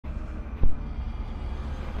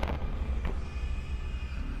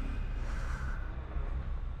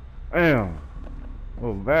Damn.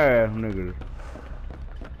 Oh, bad niggas.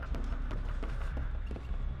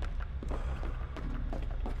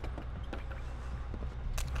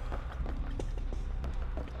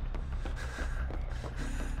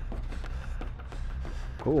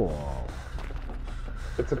 Cool.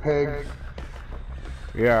 It's a pig.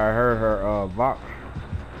 Yeah, I heard her box.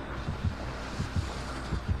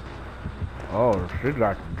 Oh, she's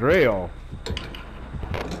like a drill.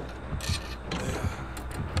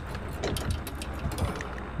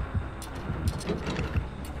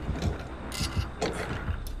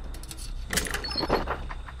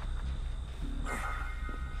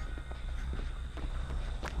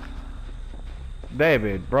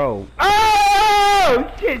 David, bro.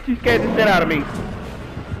 Oh shit, she scared the shit out of me.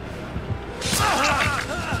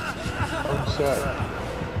 Oh shit.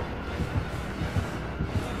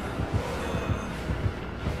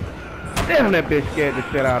 Damn, that bitch scared the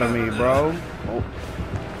shit out of me, bro. Oh.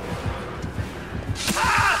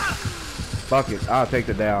 Fuck it, I'll take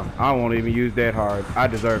the down. I won't even use that hard. I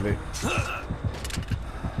deserve it.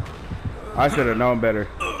 I should have known better.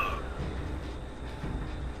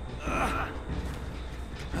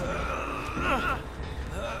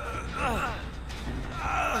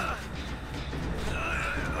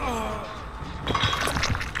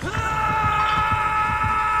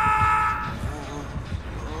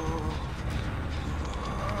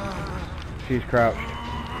 She's crouched.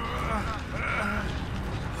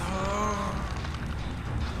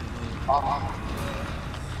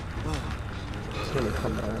 It's gonna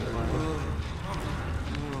come down.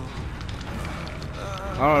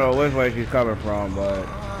 I don't know which way she's coming from, but...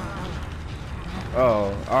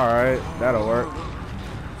 Oh, alright. That'll work.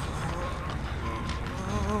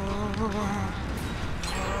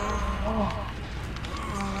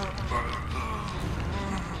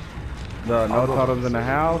 The no totems in the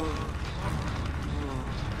house.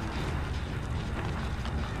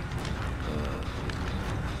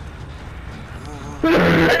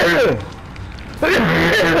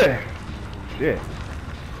 Shit.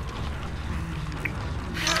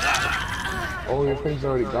 Oh, your thing's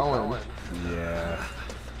already going. Yeah.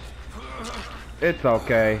 It's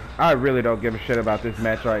okay. I really don't give a shit about this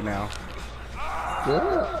match right now.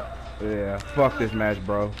 Yeah. Yeah. Fuck this match,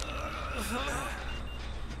 bro.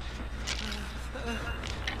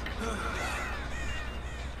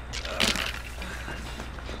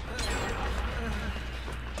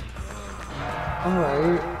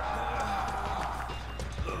 Alright.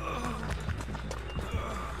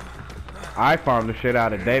 I farmed the shit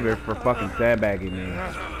out of David for fucking sandbagging me.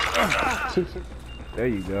 There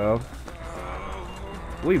you go.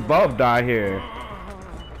 We both die here.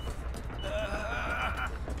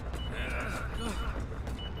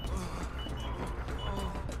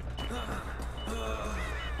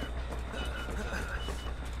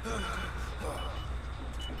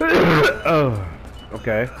 Oh,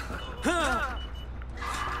 okay.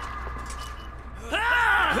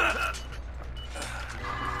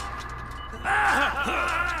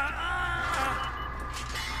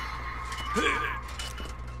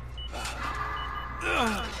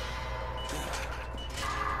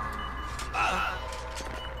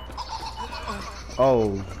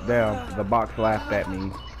 Oh, damn, the box laughed at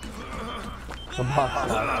me. The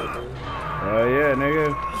box laughed at me. Yeah,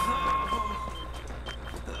 nigga.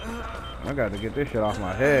 I got to get this shit off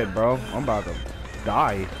my head, bro. I'm about to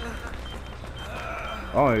die.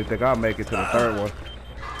 I don't even think I'll make it to the third one.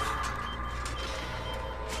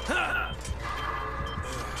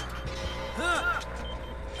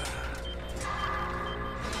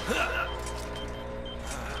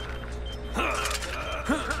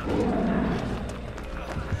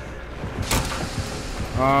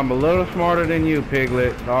 I'm a little smarter than you,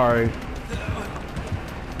 Piglet. Sorry.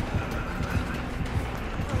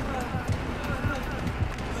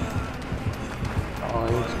 Oh, I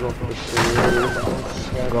need to go for the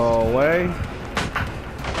series. Go away.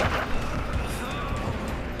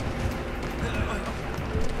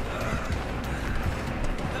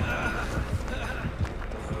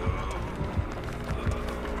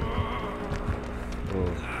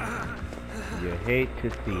 Ooh. You hate to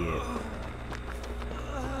see it.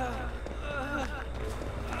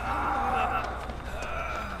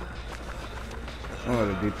 I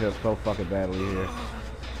want to detail so fucking badly here.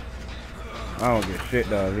 I don't get shit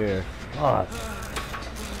done here. God.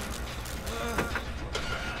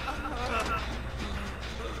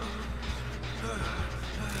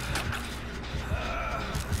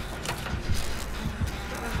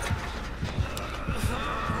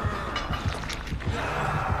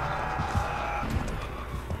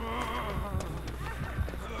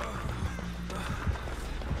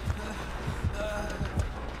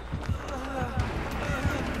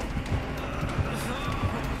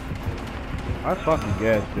 I fucking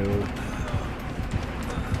guess, dude.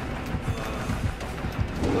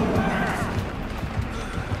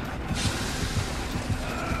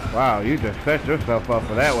 Wow, you just set yourself up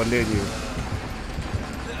for that one, didn't you?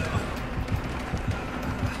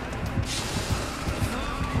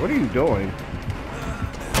 What are you doing?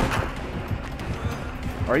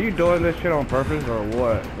 Are you doing this shit on purpose or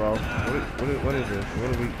what, bro? What is this?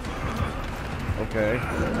 What are we... Okay.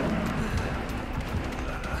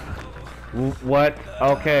 What?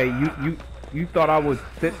 Okay, you thought I would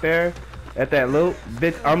sit there at that loop?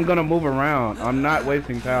 Bitch, I'm gonna move around. I'm not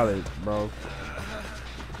wasting pallets, bro.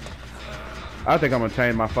 I think I'm gonna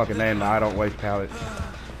change my fucking name to I don't waste pallets.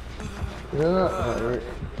 Yeah, right.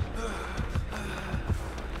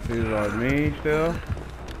 These are me still.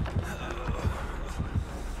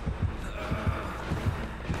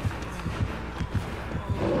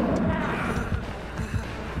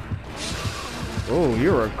 Oh,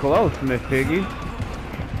 you were close, Miss Piggy.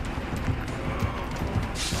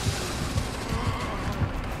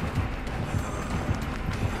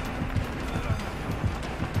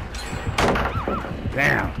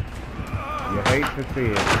 Damn. You hate to see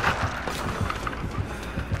it.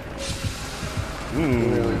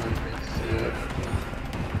 Really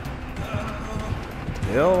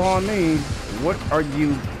Still on me. What are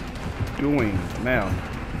you doing, ma'am?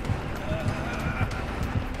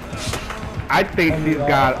 I think she's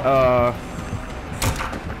got,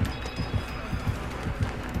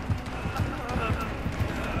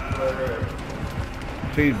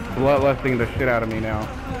 she's bloodlusting the shit out of me now.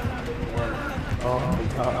 Oh my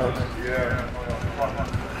god. Yeah.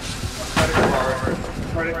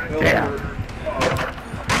 Damn.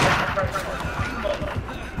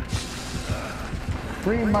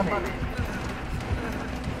 Free money.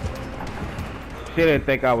 She didn't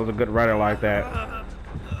think I was a good runner like that.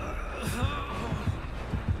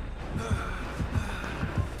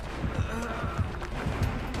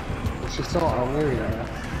 She's still on me now.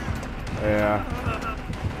 Yeah.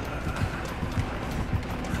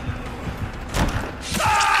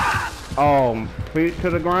 Oh, feet to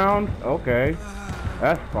the ground? Okay.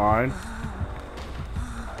 That's fine.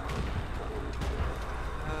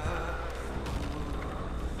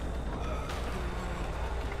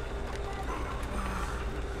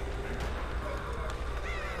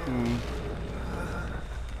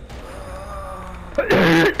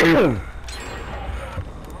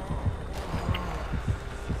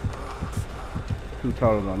 Two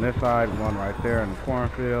totals on this side, one right there in the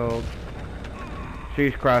cornfield.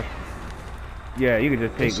 She's crushed. Yeah, you can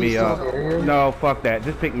just pick me up. No, fuck that.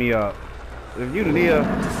 Just pick me up. If you Nia,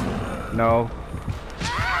 no.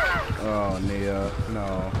 Oh, Nia,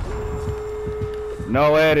 no.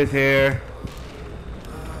 No, Ed is here.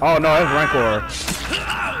 Oh no, that's Rancor.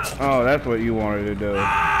 Oh, that's what you wanted to do.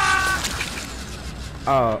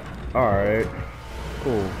 Alright.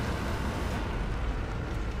 Cool.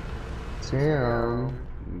 Damn.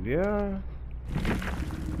 Yeah.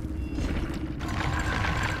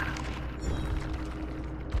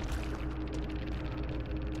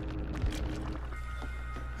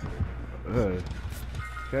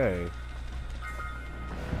 Okay.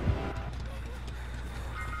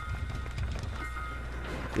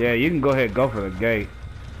 Yeah, you can go ahead and go for the gate.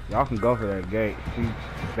 Y'all can go for that gate.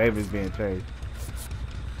 David's being chased.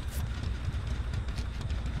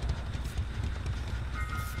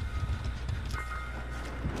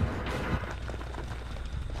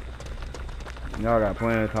 Y'all got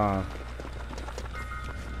plenty of time.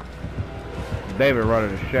 David running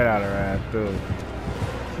the shit out of her ass too.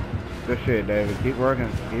 Good shit, David. Keep working.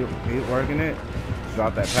 Keep working it.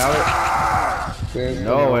 Drop that pallet.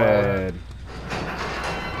 No, Ed.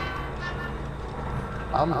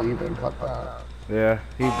 I'm leaving. Fuck that. Yeah,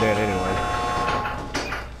 he's dead anyway.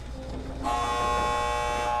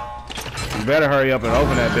 You better hurry up and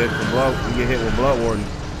open that bitch before you get hit with blood warden.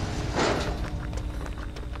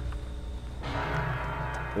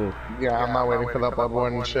 Oof. Yeah, I'm not waiting for that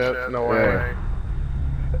bloodborne shit. No way.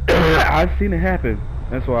 I've seen it happen.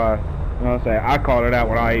 That's why, you know what I'm saying, I called it out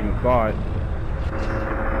when I even saw it.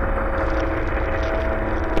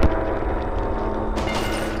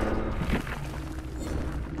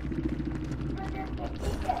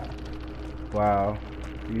 Wow.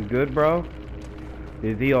 You good, bro?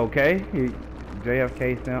 Is he okay?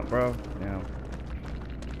 JFK simp, bro? Yeah.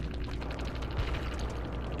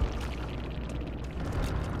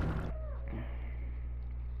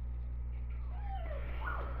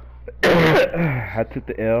 I took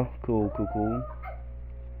the L. Cool, cool, cool.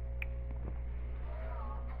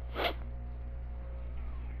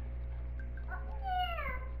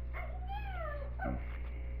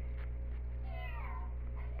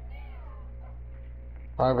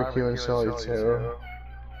 Barbecue and chili too.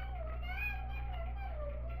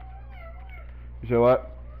 You said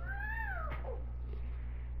what?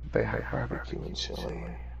 They had barbecue and chili.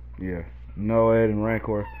 Yeah. No Ed and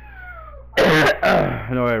Rancor.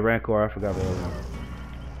 No Ed, Rancor, I forgot the other one.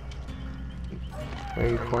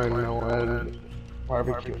 Maybe plain no Ed,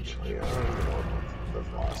 barbecue and chili. I don't even know what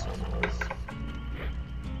the last one was.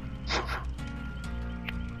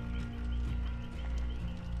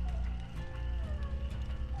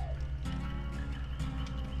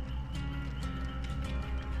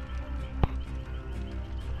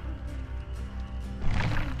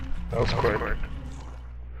 That was quick.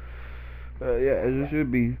 Yeah, it should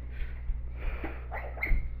be.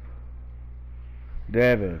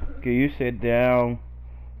 Devin, can you sit down,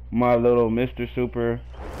 my little Mr. Super,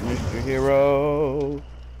 Mr. Hero?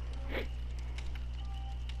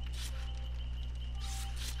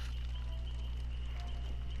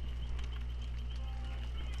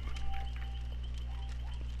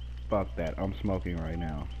 Fuck that, I'm smoking right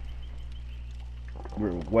now.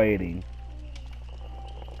 We're waiting.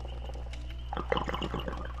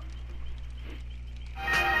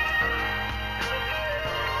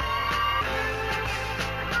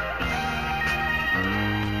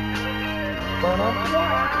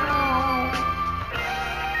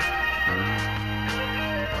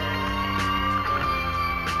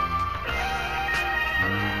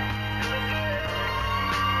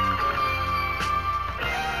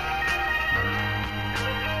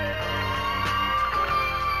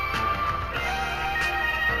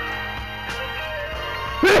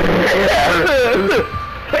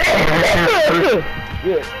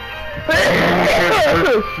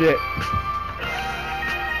 Shit.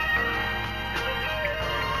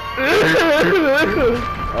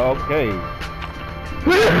 Okay.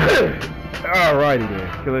 Alrighty then.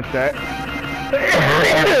 Killer shot.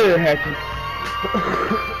 Hatchet.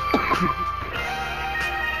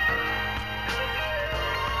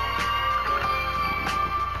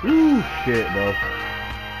 Ooh, shit, bro.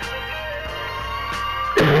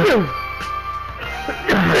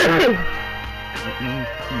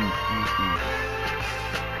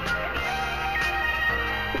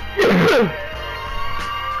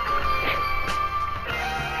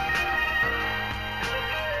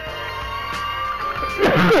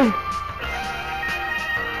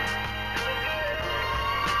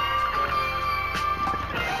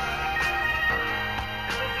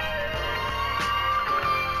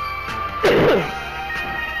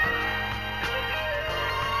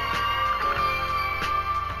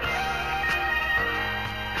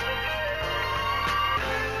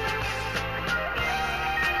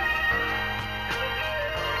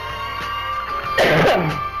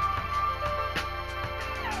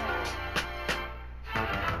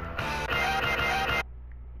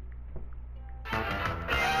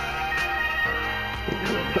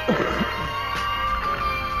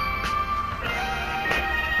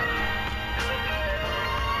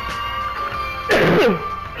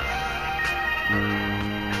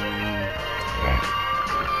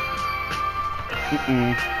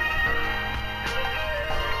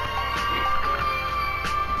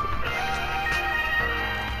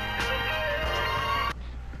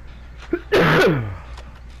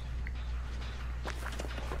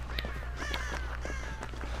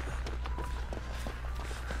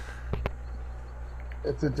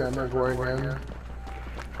 It's a Denver Gorgon.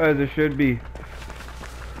 As it should be.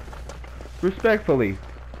 Respectfully.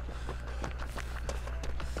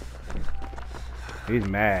 He's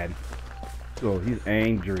mad. Oh, he's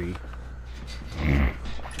angry.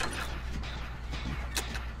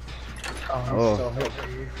 Oh, so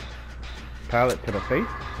happy. Pallet to the face?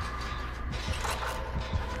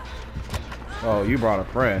 Oh, you brought a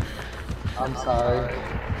friend. I'm sorry.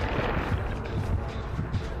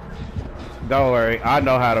 Don't worry, I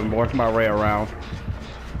know how to work my way around.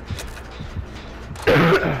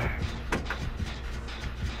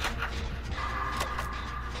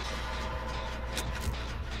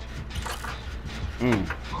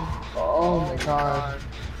 Oh my god.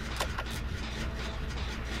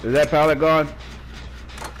 Is that pallet gone?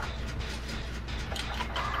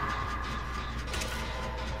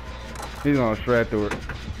 He's gonna shred through it.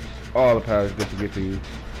 All the pallets just to get to you.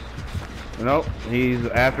 Nope, he's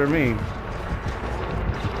after me.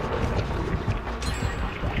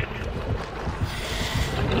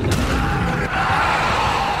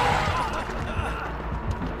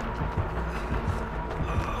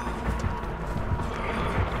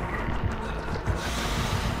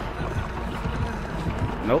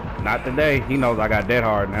 Nope, not today. He knows I got dead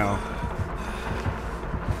hard now.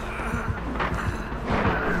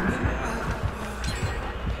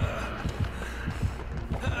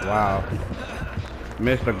 Wow.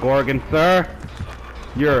 Mr. Gorgon, sir,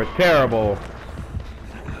 you're terrible.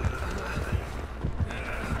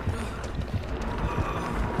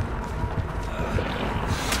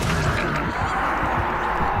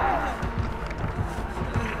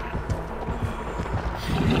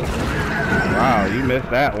 Wow, you missed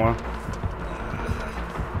that one.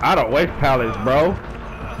 I don't waste pallets, bro.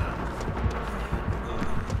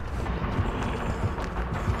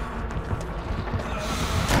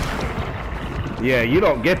 Yeah, you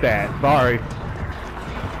don't get that. Sorry.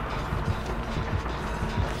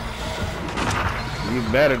 You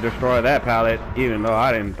better destroy that pallet, even though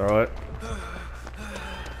I didn't throw it.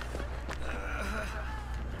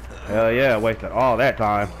 Hell yeah, wasted all that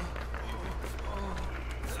time.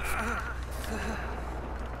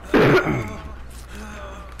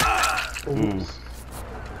 Oops.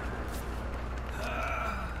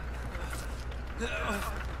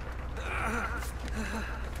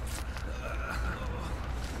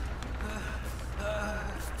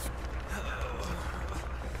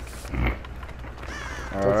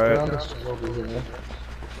 Alright.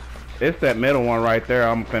 It's that middle one right there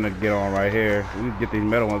I'm finna get on right here. We can get these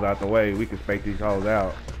middle ones out the way. We can spake these hoes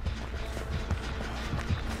out.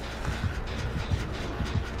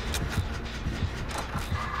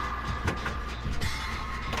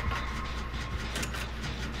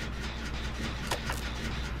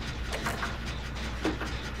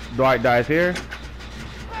 Dwight dies here.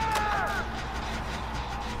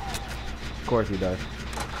 Of course he does.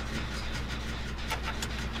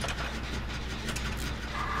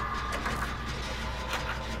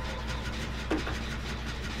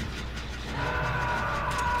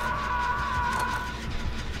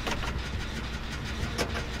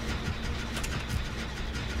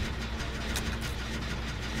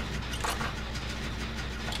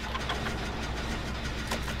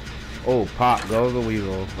 Oh, pop goes the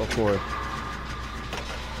weasel, of course.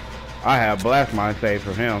 I have blast mine saved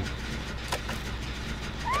for him.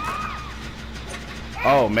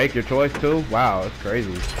 Oh, make your choice too? Wow, that's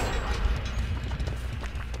crazy.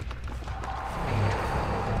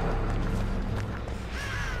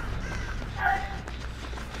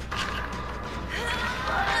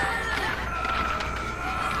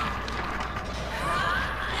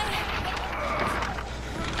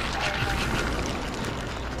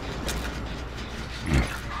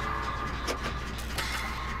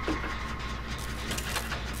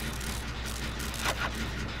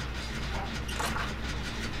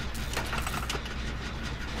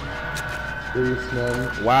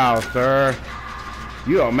 Wow, sir.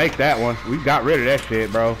 You don't make that one. We got rid of that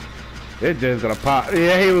shit, bro. It's just gonna pop.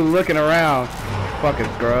 Yeah, he was looking around. Fucking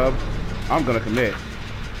scrub. I'm gonna commit.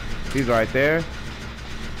 He's right there.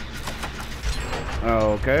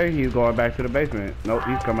 Okay, he's going back to the basement. Nope,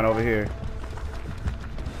 he's coming over here.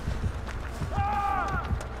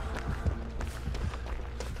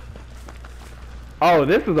 Oh,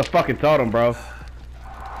 this is a fucking totem, bro.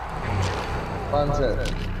 Fun's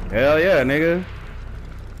it. Hell yeah, nigga.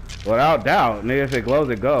 Without doubt, nigga. If it glows,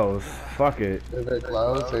 it goes. Fuck it. If it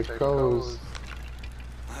glows, it goes.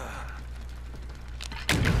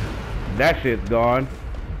 That shit's gone.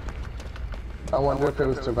 I wonder if it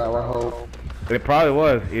was Devour Hope. It probably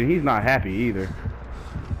was, and he's not happy either.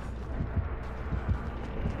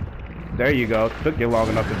 There you go. Took you long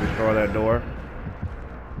enough to destroy that door.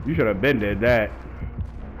 You should have been did that.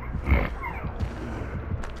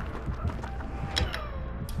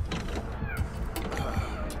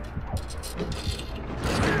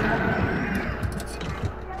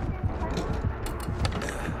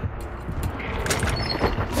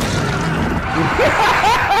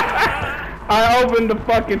 I opened the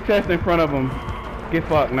fucking chest in front of him. Get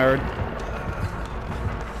fucked, nerd.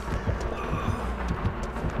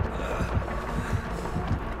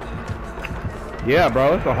 Yeah,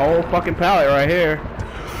 bro, it's a whole fucking pallet right here.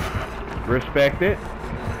 Respect it.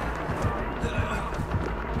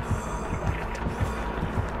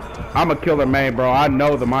 I'm a killer main, bro. I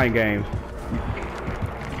know the mind games.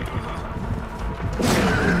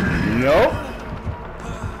 Nope.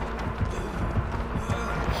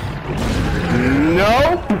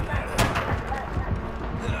 Nope.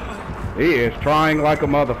 He is trying like a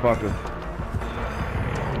motherfucker.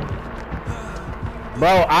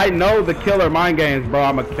 Bro, I know the killer mind games, bro.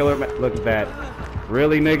 I'm a killer. Look at that.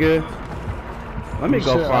 Really, nigga? Let me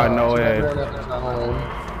go find no edge.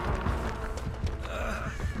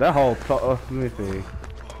 That whole let me see.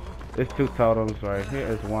 There's two totems right here.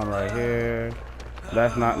 There's one right here.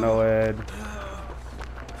 That's not no ed.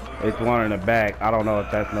 It's one in the back. I don't know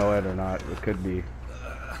if that's no ed or not. It could be.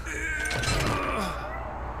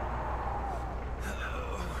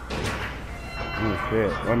 Ooh.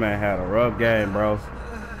 Shit, my man had a rough game, bro.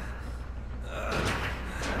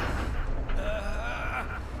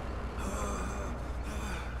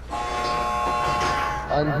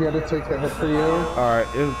 I'm here to take the hit for you. Alright,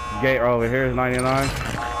 this gate over here is 99.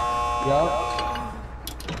 Yup.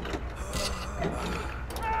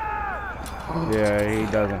 Yeah, he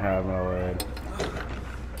doesn't have no leg.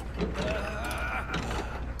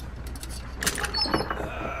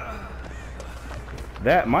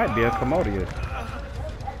 That might be a Commodious.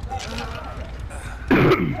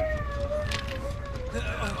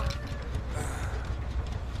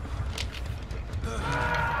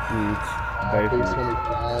 Basically.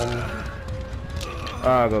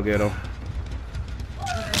 I'll go get him.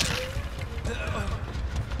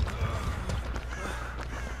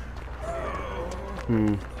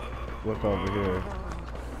 What's over here?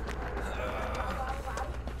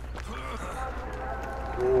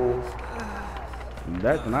 Ooh.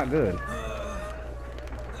 That's not good.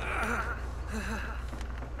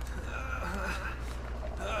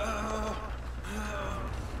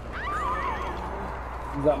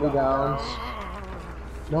 You got me down.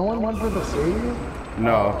 No one went for the save?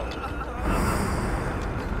 No.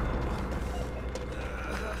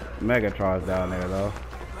 Megatron's down there though.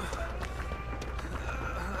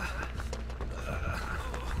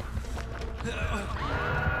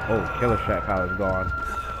 Oh, Killerz trap power's gone.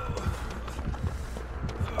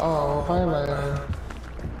 Oh, hi man.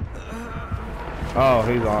 Oh,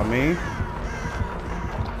 he's on me.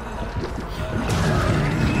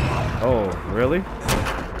 Oh, really?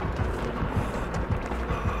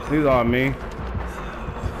 He's on me.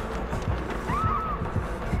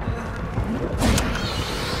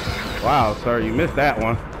 Wow, sir, you missed that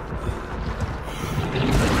one.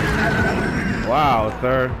 Wow,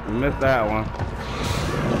 sir, you missed that one.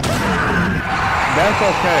 That's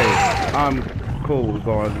okay. I'm cool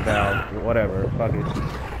going down. Whatever, fuck it.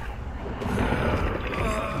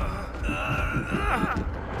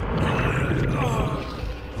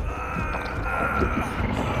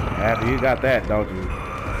 After you got that, don't you?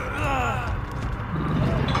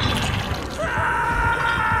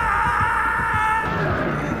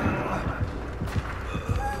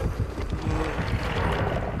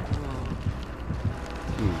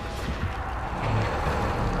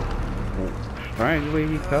 Strangely,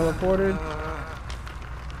 he teleported.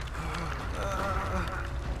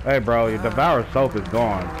 Hey, bro, your Devour soap is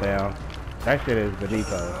gone, Sam. That shit is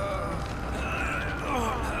Benito.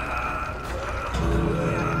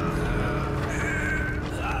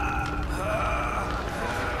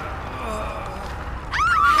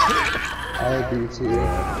 I beat you.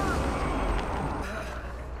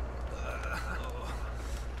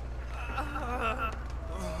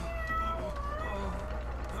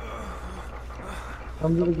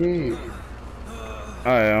 Come to the gate.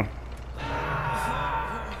 Oh, yeah.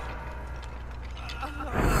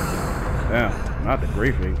 Damn, not the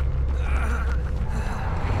griefing.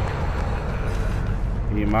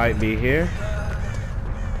 He might be here.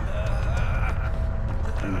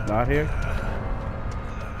 And he's not here.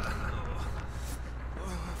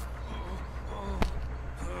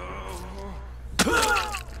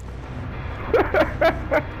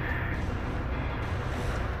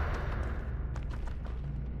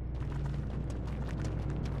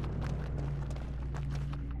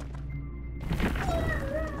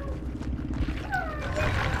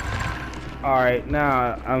 Alright,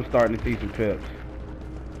 now I'm starting to see some pips.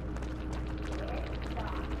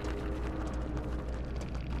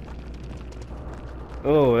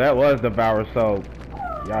 Oh, that was Devour soap.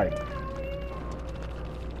 Yikes.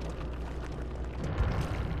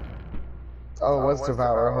 Oh, what's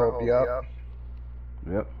Devour Hope? Yep.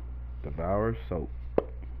 Yep. Devour soap.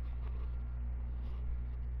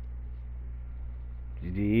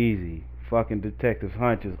 GG easy. Fucking Detective's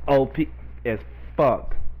hunch is OP as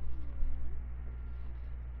fuck.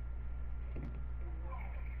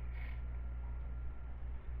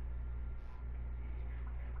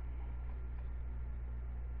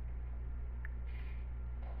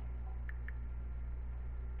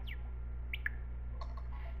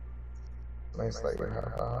 Nice light,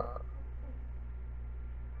 haha.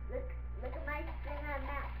 Look at my thing on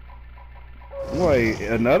map. Wait,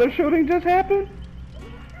 another shooting just happened?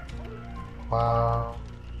 Wow.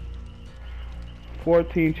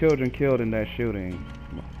 14 children killed in that shooting.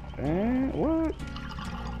 And what?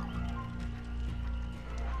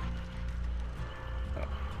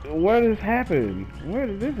 Where did this happen? Where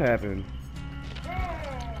did this happen?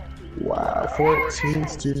 Wow. 14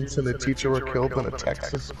 students and a teacher were killed in a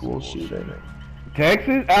Texas school shooting.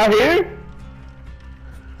 Texas? Out here?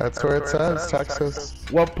 That's where it says, Texas.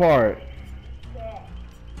 What part?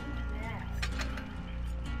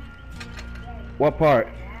 What part?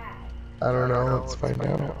 I don't know, let's find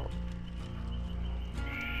out.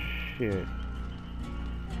 Shit.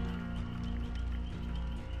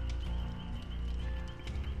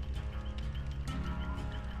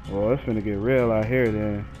 Well, it's finna get real out here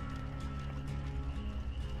then.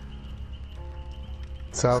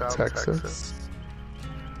 South Texas.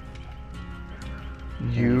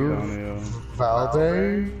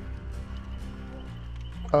 Uvalde?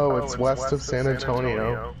 Oh, it's west of San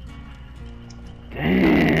Antonio.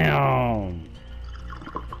 Damn.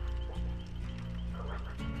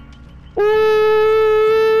 It's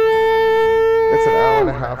an hour and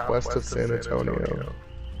a half west of San Antonio.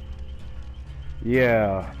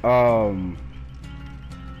 Yeah.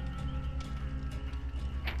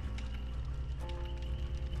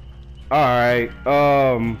 Alright,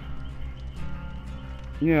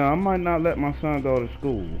 yeah, I might not let my son go to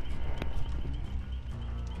school.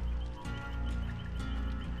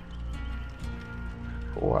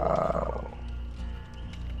 Wow.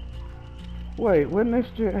 Wait, when this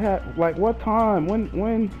shit happened, like what time?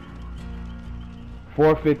 When?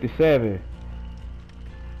 4:57.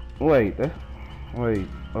 Wait, that's, wait,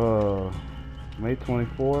 May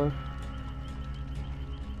 24th?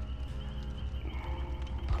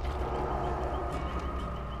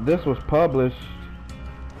 This was published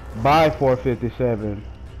by 4:57.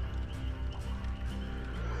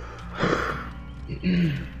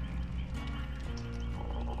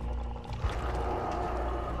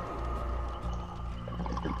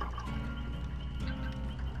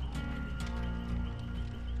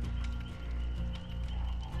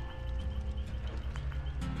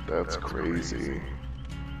 That's crazy.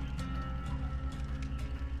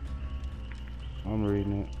 I'm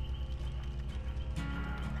reading it.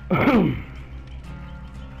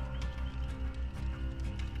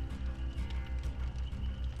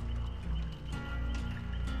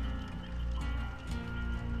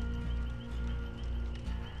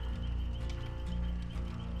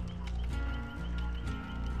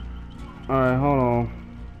 Alright, hold on.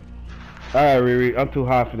 Alright, Riri, I'm too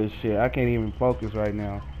hot for this shit. I can't even focus right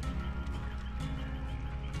now.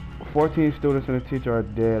 14 students and a teacher are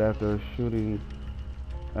dead after a shooting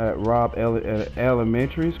at Robb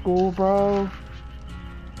elementary school, bro.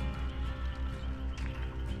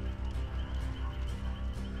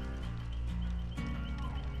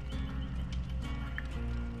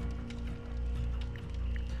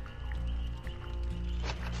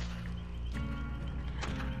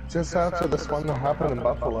 Just after this one that happened in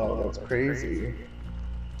Buffalo, that's crazy.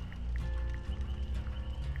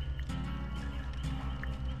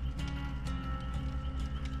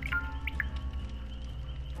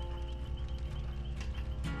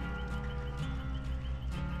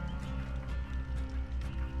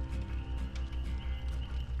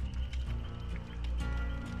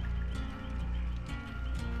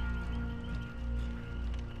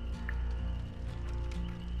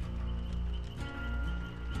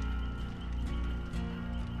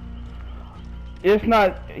 It's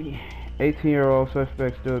not 18-year-old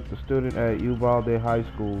suspect the student at Uvalde High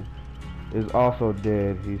School is also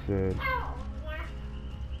dead, he said.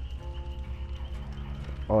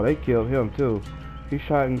 Oh, they killed him too. He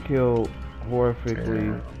shot and killed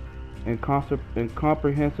horrifically and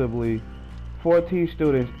incomprehensibly 14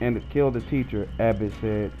 students and killed a teacher, Abbott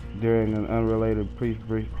said during an unrelated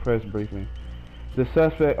press briefing. The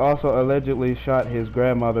suspect also allegedly shot his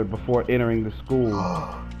grandmother before entering the school.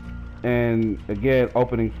 And again,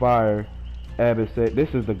 opening fire, Abbott said.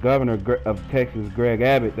 This is the governor of Texas, Greg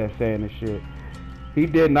Abbott, that's saying this shit. He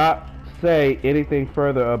did not say anything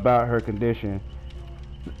further about her condition.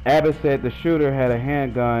 Abbott said the shooter had a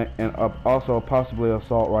handgun and also possibly an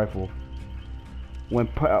assault rifle. When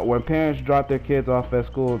parents drop their kids off at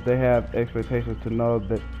school, they have expectations to know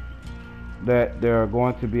that they are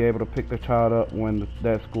going to be able to pick the child up when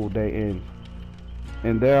that school day ends.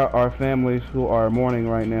 And there are families who are mourning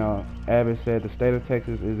right now. Abbott said the state of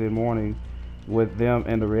Texas is in mourning with them,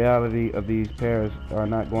 and the reality of these parents are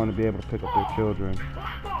not going to be able to pick up their children.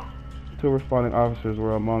 2 responding officers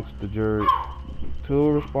were amongst the jury. 2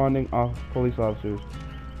 responding police officers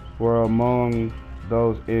were among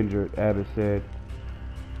those injured, Abbott said.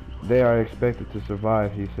 They are expected to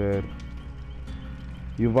survive, he said.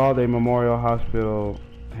 Uvalde Memorial Hospital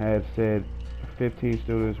had said 15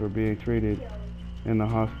 students were being treated in the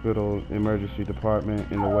hospital emergency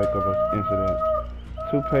department in the wake of an incident.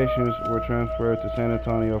 2 patients were transferred to San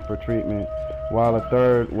Antonio for treatment, while a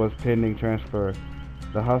 3rd was pending transfer.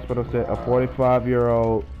 The hospital said a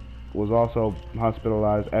 45-year-old was also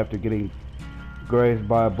hospitalized after getting grazed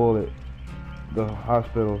by a bullet. The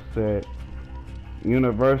hospital said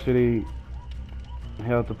University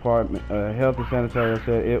Health Department, Health and Sanitarium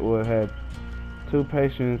said it would have 2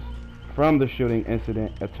 patients from the shooting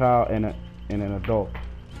incident, a child and an adult.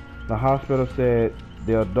 The hospital said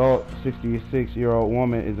the adult, 66-year-old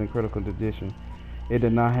woman, is in critical condition. It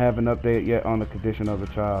did not have an update yet on the condition of the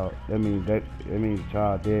child. That means the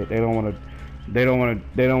child dead. They don't want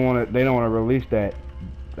to release that.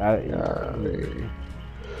 The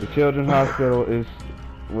Children's Hospital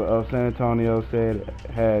of San Antonio said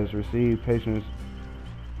has received patients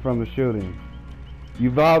from the shooting.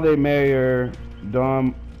 Uvalde Mayor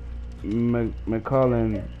Don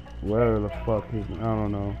McCullen, whatever the fuck I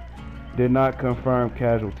don't know, did not confirm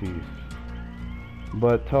casualties,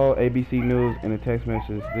 but told ABC News in a text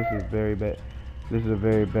message, "This is very bad. This is a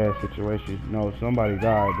very bad situation. No, somebody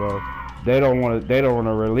died, bro. They don't want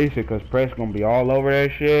to release it because press gonna be all over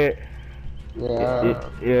that shit. Yeah.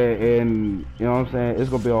 And you know what I'm saying? It's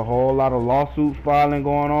gonna be a whole lot of lawsuits filing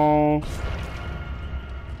going on."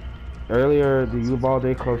 Earlier, the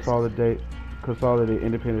Uvalde Consolidated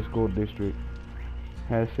Independent School District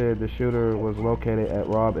has said the shooter was located at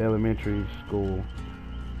Robb Elementary School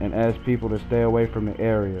and asked people to stay away from the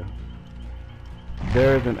area.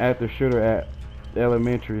 There is an active shooter at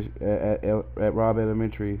Robb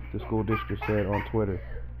Elementary, the school district said on Twitter.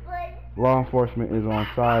 Law enforcement is on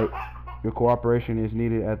site. Your cooperation is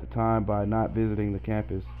needed at the time by not visiting the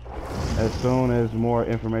campus. As soon as more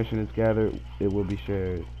information is gathered, it will be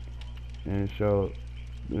shared. And it showed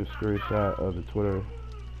the screenshot of the Twitter.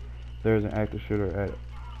 There is an active shooter at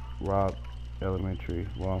Robb Elementary.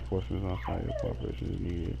 Law enforcement is on site. Your cooperation is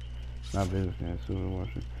needed. Not visiting as soon as more.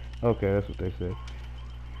 Okay, that's what they said.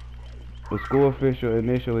 The school official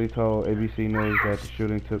initially told ABC News that the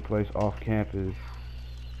shooting took place off campus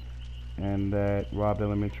and that Robb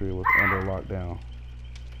Elementary was under lockdown.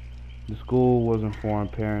 The school was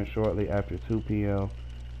informed parents shortly after 2 p.m.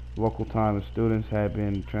 local time. The students had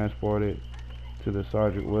been transported to the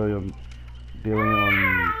Sergeant William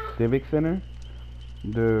Dillon Civic Center,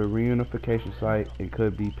 the reunification site, and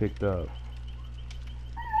could be picked up.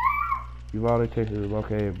 Uvalde, Texas is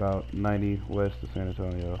located about 90 west of San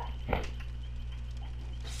Antonio.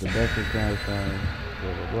 The Bexar County Center,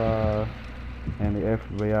 blah blah blah. And the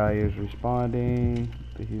FBI is responding.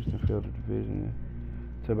 The Houston Field Division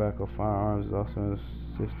Tobacco Firearms is also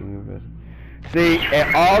assisting investigation. See,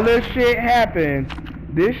 and all this shit happened.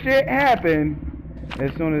 This shit happened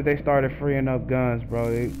as soon as they started freeing up guns, bro.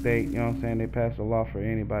 They you know what I'm saying? They passed a law for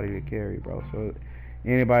anybody to carry, bro. So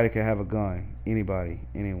anybody can have a gun. Anybody,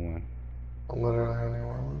 anyone. Literally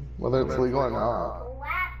anyone, whether it's legal or not.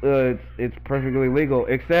 It's perfectly legal,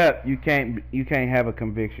 except you can't have a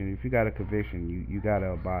conviction. If you got a conviction, you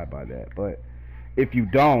gotta abide by that. But if you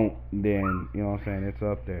don't, then you know what I'm saying, it's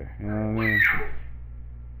up there. You know what I mean?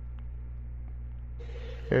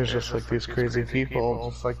 There's just like these crazy people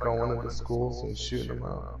just like going into schools and shooting them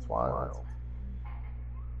out. That's wild.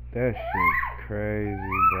 That shit crazy,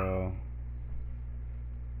 bro.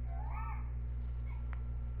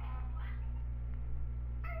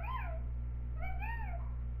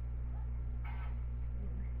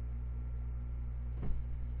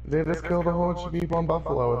 They just killed a whole bunch of people in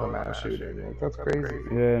Buffalo with a mass shooting. Like, that's crazy.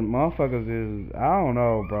 Yeah, motherfuckers is, I don't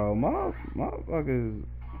know, bro. Motherfuckers,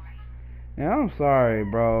 yeah, I'm sorry,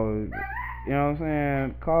 bro. You know what I'm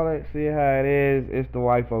saying? Call it, see how it is. It's the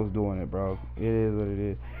white folks doing it, bro. It is what it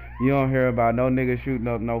is. You don't hear about no niggas shooting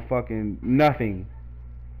up no fucking nothing.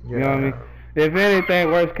 You know what I mean? If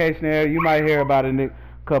anything, worst case scenario, you might hear about a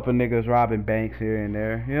couple niggas robbing banks here and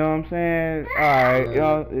there. You know what I'm saying? Alright, you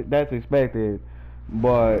know, that's expected.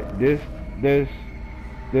 But this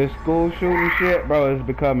school shooting shit, bro, is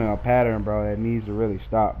becoming a pattern, bro, that needs to really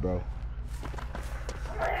stop, bro.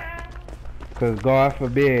 Cause God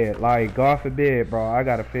forbid, bro, I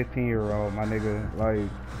got a 15-year-old, my nigga, like,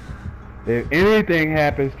 if anything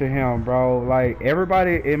happens to him, bro, like,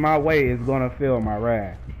 everybody in my way is gonna feel my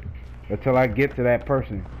wrath. Until I get to that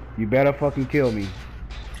person. You better fucking kill me.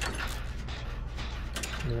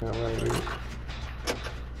 Yeah, right.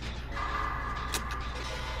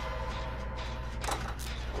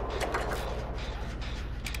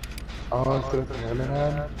 Oh, instead of the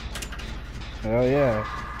Hammerhead? Hell yeah.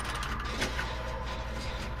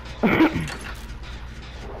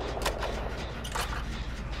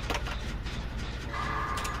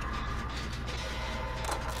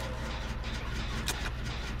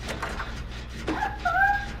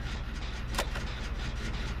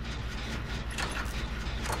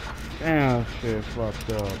 Damn, shit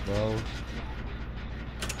fucked up, bro.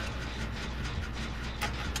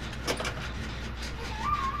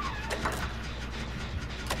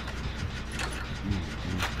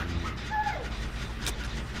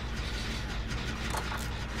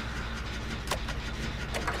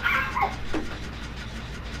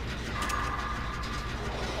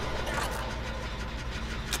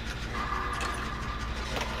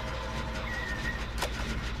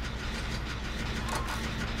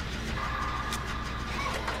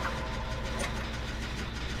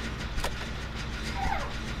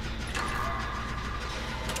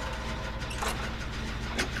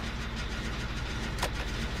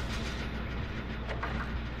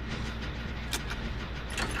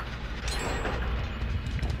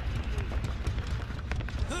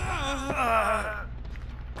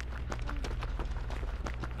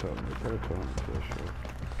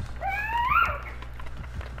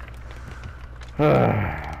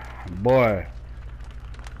 Boy,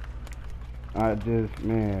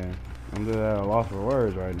 man, I'm just at a loss for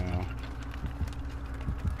words right now.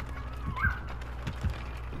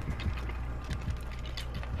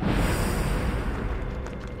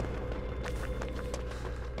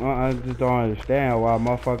 I just don't understand why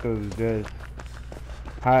motherfuckers just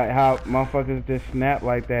how motherfuckers just snap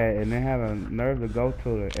like that and then have a nerve to go to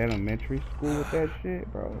the elementary school with that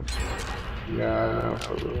shit, bro. Yeah, I know,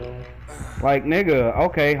 for real. Like, nigga,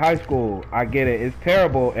 okay, high school, I get it. It's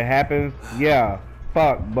terrible. It happens. Yeah,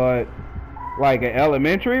 fuck. But like in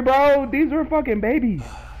elementary, bro, these are fucking babies.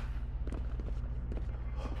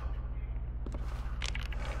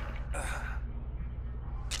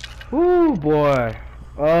 Ooh, boy.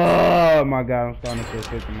 Oh my god, I'm starting to feel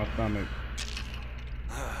sick in my stomach.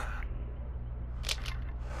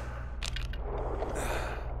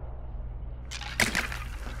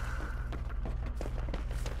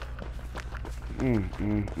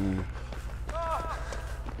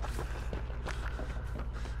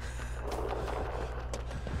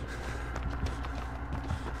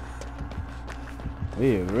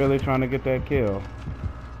 He is really trying to get that kill.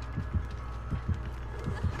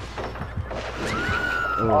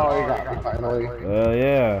 Oh, you got me finally.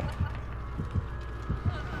 Yeah.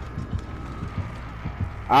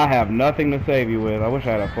 I have nothing to save you with. I wish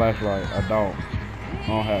I had a flashlight. I don't. I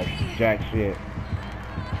don't have jack shit.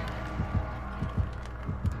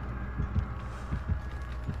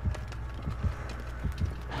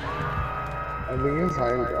 I think it's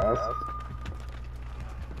high gas.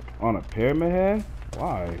 On a pyramid head?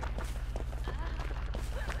 Why?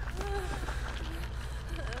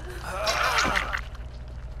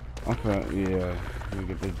 I'm finna, yeah. Let me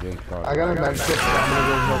get this gen started. I got a med kit, so I'm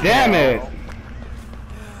gonna go. Damn it!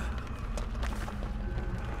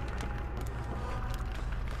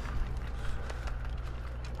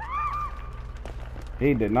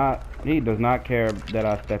 He does not care that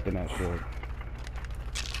I stepped in that shit.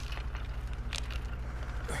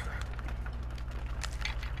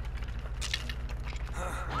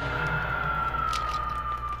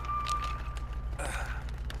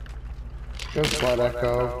 Just let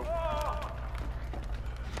echo.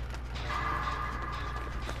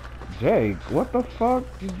 Jake, what the fuck?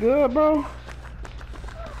 You good, bro?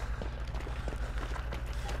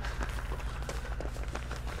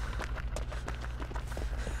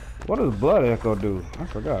 What does blood echo do? I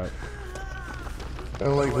forgot. It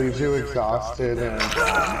like leaves you exhausted, and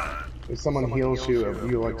if someone heals you,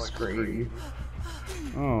 you like scream.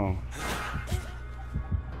 Oh.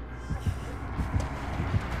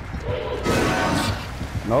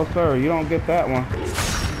 No sir, you don't get that one.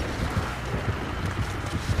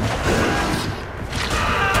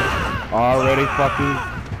 Already fucking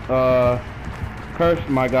cursed,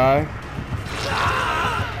 my guy.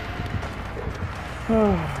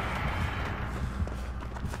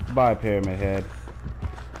 Bye, Pyramid Head.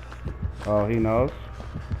 Oh, he knows.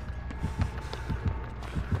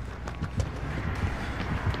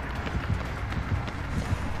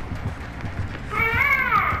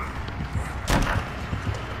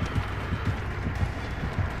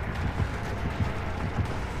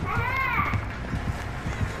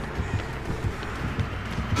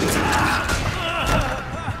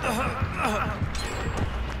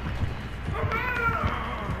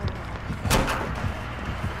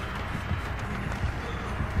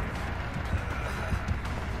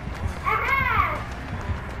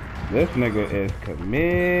 This nigga is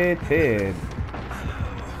committed.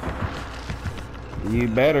 You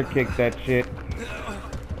better kick that shit.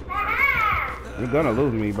 You're gonna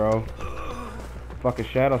lose me, bro. Fucking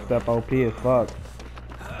Shadow Step OP as fuck.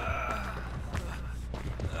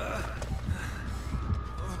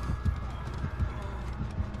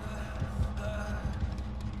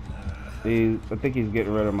 I think he's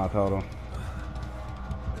getting rid of my totem.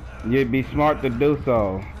 You'd be smart to do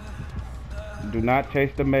so. Do not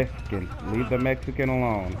chase the Mexican. Leave the Mexican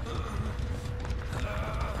alone.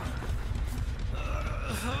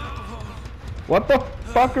 What the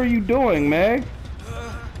fuck are you doing, Meg?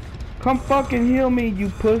 Come fucking heal me, you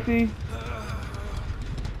pussy.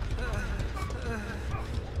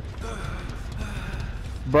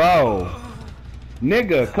 Bro.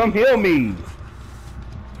 Nigga, come heal me.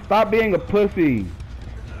 Stop being a pussy.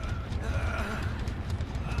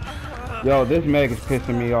 Yo, this Meg is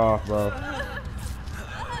pissing me off, bro.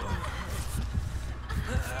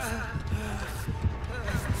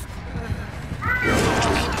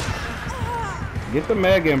 Get the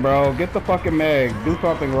Meg in, bro. Get the fucking Meg. Do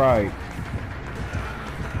something right.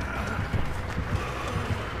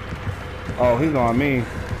 Oh, he's on me.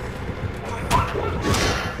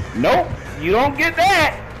 Nope, you don't get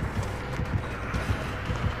that.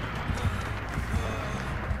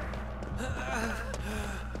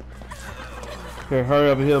 Okay, hurry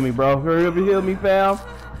up and heal me, bro. Hurry up and heal me, fam.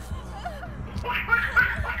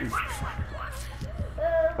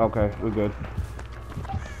 Okay, we're good.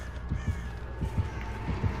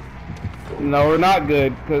 No, we're not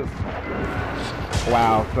good, cause...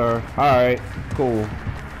 Wow, sir. Alright, cool.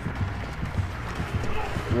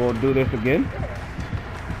 We'll do this again.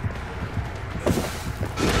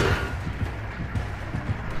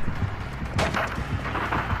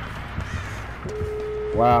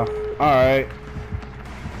 Wow. Alright.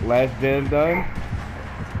 Last gen done.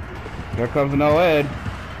 Here comes no Ed.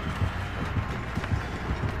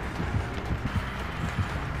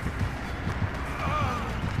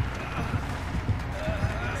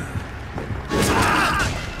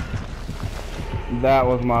 That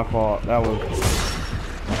was my fault. That was...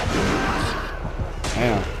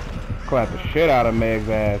 Damn. Clap the shit out of Meg's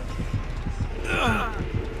ass.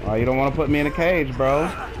 Oh, you don't want to put me in a cage, bro.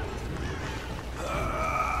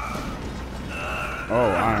 Oh,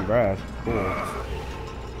 iron grass. Cool.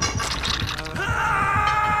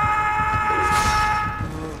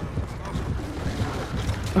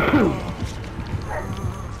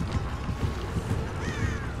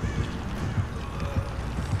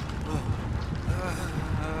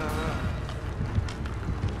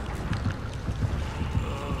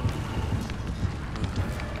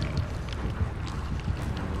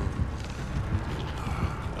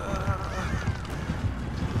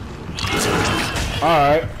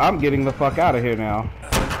 Alright, I'm getting the fuck out of here now.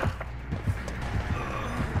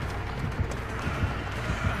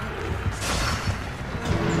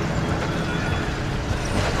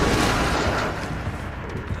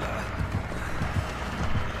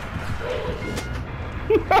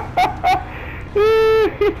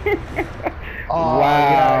 Oh, wow.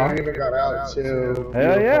 Yeah, I even got out too.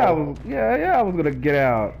 Hell yeah, I was gonna get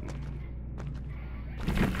out.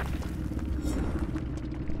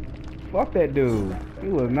 Fuck that dude. He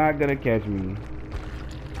was not gonna catch me.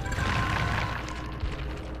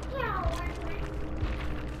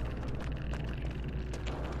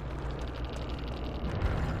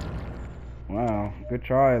 Wow, good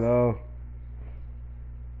try though.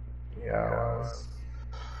 Yeah, it was.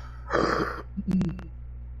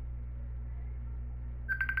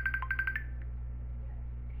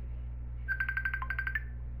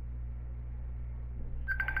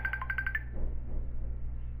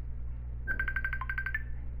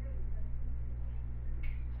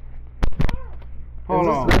 Hold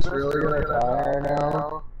on. Is this bitch really gonna die right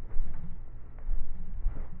now?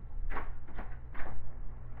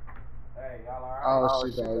 Hey, y'all alright? Oh,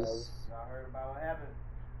 she does. Y'all heard about what happened?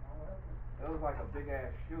 It was like a big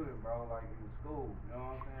ass shooting, bro, like in school. You know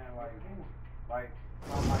what I'm saying? Like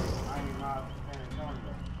something like 90 miles from San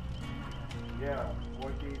Antonio. Yeah,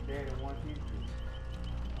 4 kids dead and 1 teacher.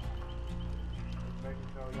 Just making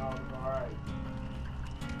sure y'all was alright.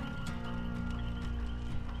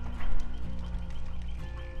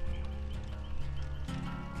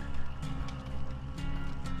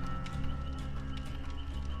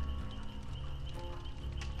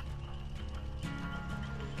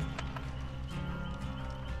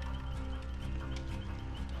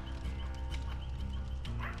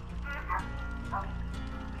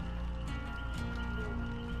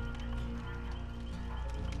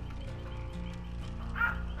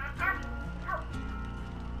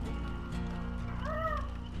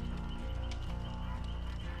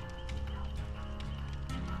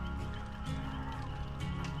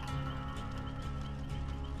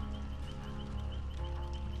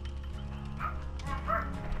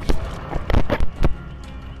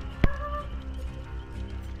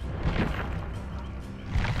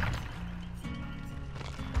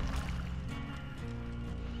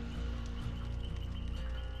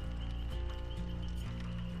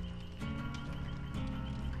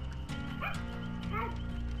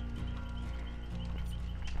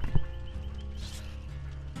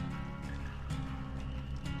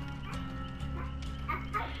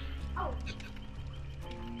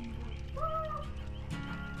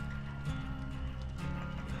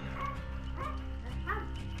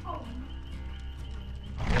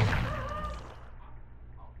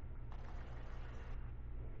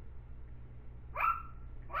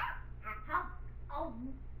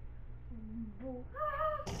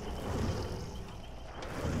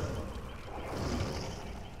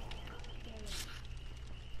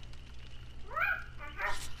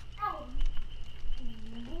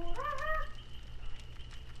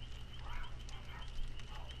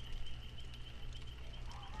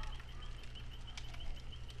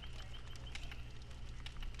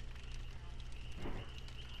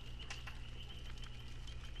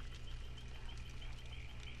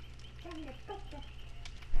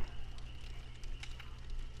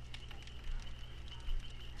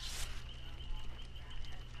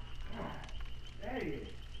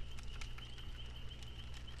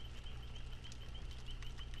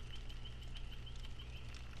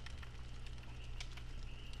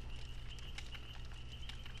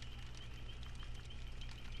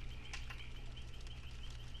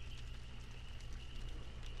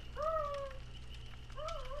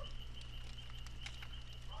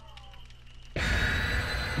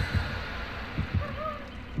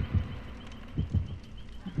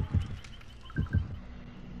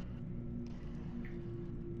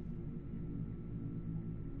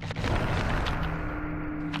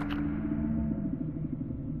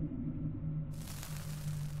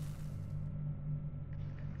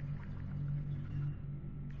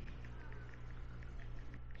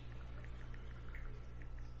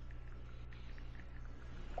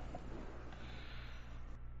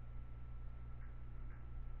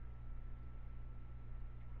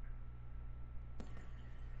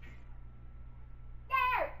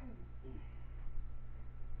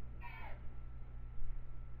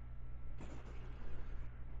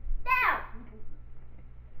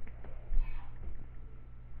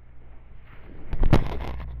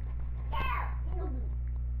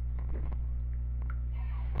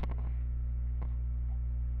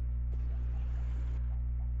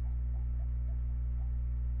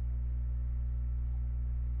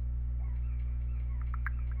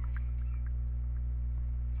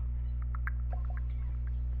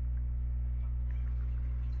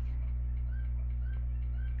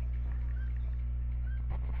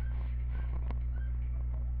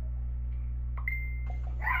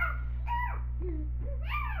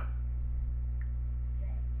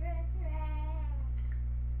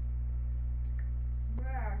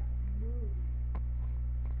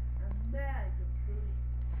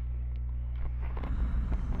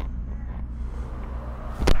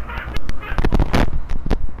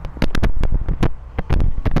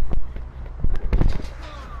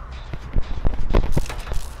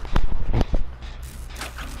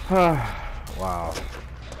 Wow.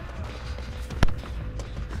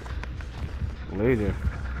 Later.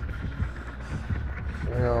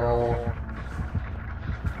 No.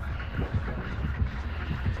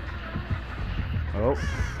 Oh.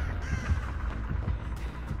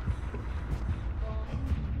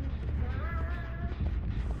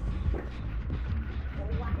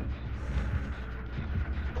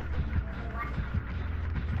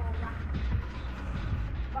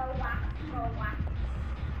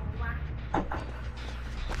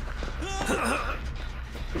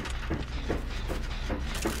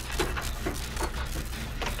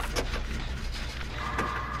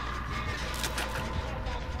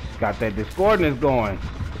 Got that discordance going.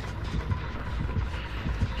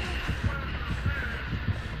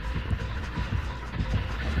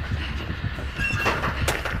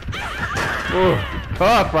 Ooh,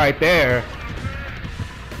 tough right there.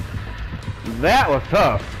 That was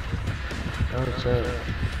tough. That's it.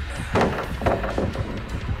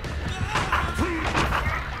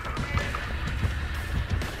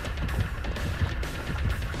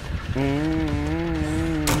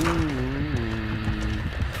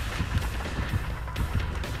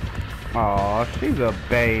 Aw, she's a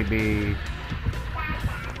baby.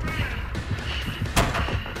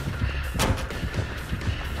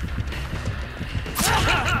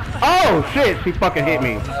 Oh shit, she fucking hit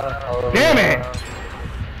me. Damn it!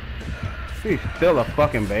 She's still a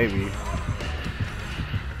fucking baby.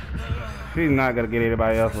 She's not gonna get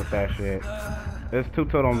anybody else with that shit. There's two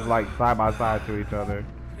totems like side by side to each other.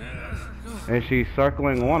 And she's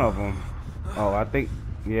circling one of them. Oh, I think,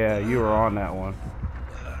 yeah, you were on that one.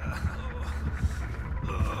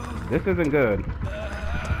 This isn't good.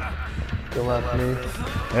 She left me.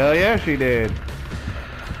 Hell yeah, she did.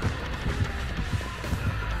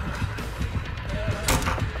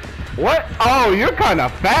 What? Oh, you're kind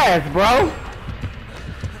of fast, bro.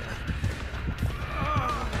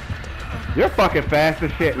 You're fucking fast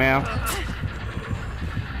as shit, man.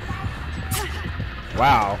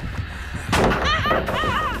 Wow.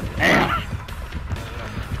 Damn.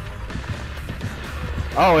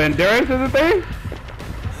 Oh, endurance is a thing?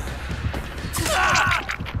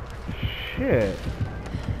 Shit.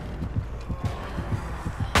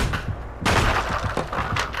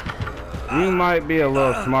 You might be a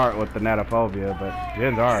little smart with the netophobia, but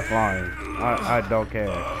gens are flying. I don't care.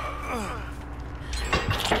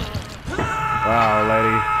 Wow,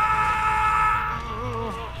 lady.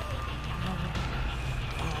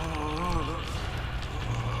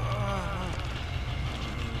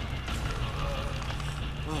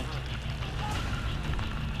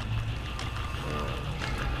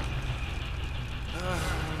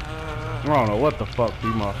 I don't know what the fuck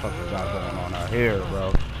these motherfuckers got going on out here,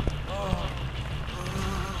 bro.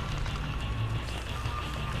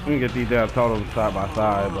 Let me get these damn totems side by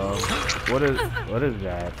side, bro. What is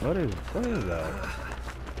that? What is that?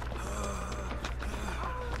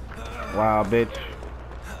 Wow, bitch.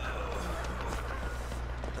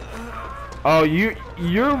 Oh, you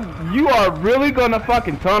are really gonna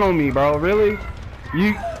fucking tunnel me, bro? Really?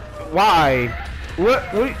 Why?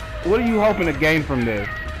 What are you hoping to gain from this?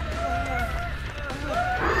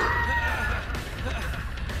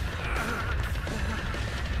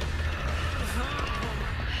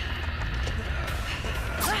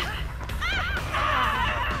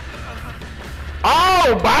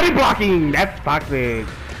 Oh, body blocking! That's toxic.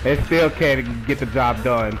 It still can't get the job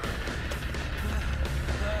done.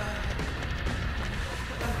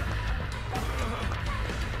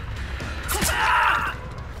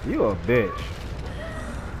 You a bitch.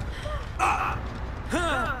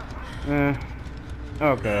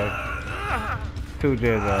 Okay. 2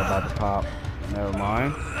 jigs are about to pop. Never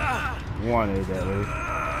mind. 1 is at least.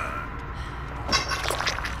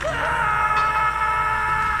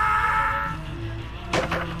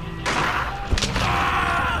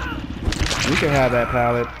 You can have that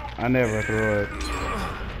pallet. I never threw it.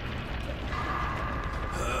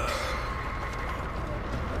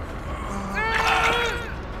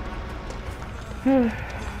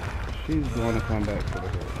 She's going to come back to the hill.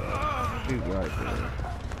 She's right there.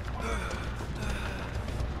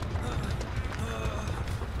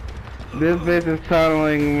 This bitch is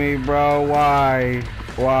tunneling me, bro. Why?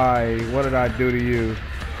 Why? What did I do to you?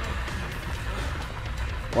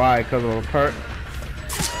 Why? Because of a perk?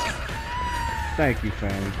 Thank you,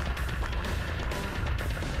 fam.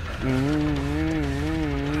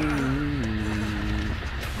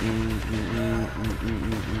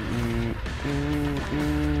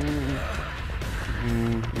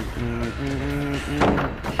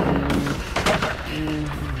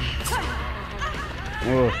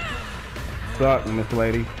 Oh, suck, Miss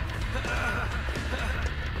Lady.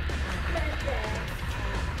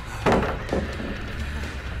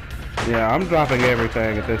 Yeah, I'm dropping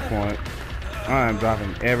everything at this point. I am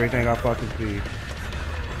dropping everything I fucking see.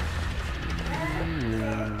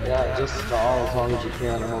 Yeah, just stall as long as you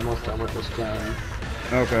can. I'm almost done with this game.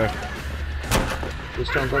 Okay.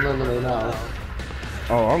 Just don't eliminate now.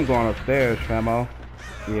 Oh, I'm going upstairs, famo.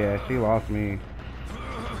 Yeah, she lost me.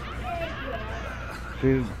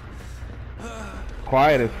 She's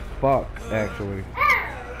quiet as fuck, actually.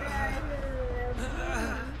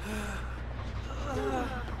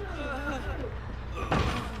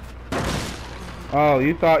 Oh,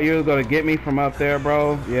 you thought you were gonna get me from up there,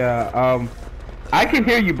 bro? Yeah, I can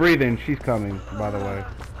hear you breathing. She's coming, by the way.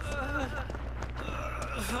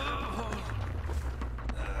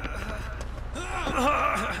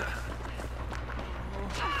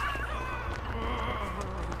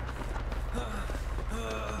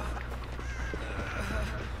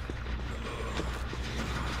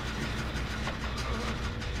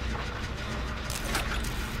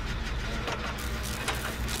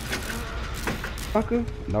 Fucker?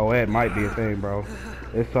 No, it might be a thing, bro.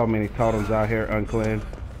 There's so many totems out here uncleansed.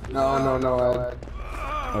 No, Ed.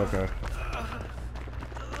 Okay.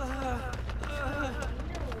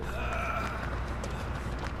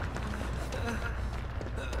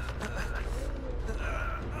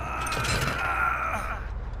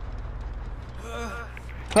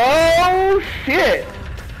 Oh shit!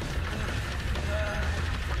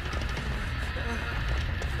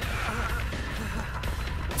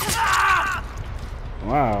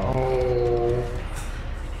 Wow. Oh.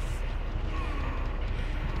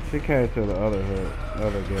 She came to the other hood,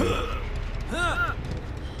 other gate.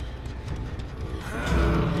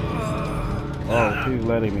 Oh, she's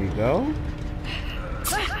letting me go?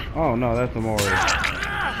 Oh no, that's Amori.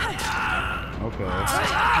 Okay.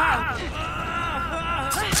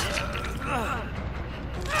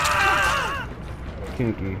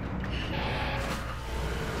 Kinky.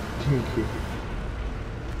 Kinky.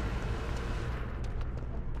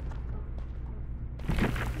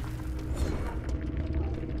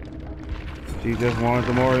 She just wanted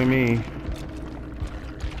to marry me.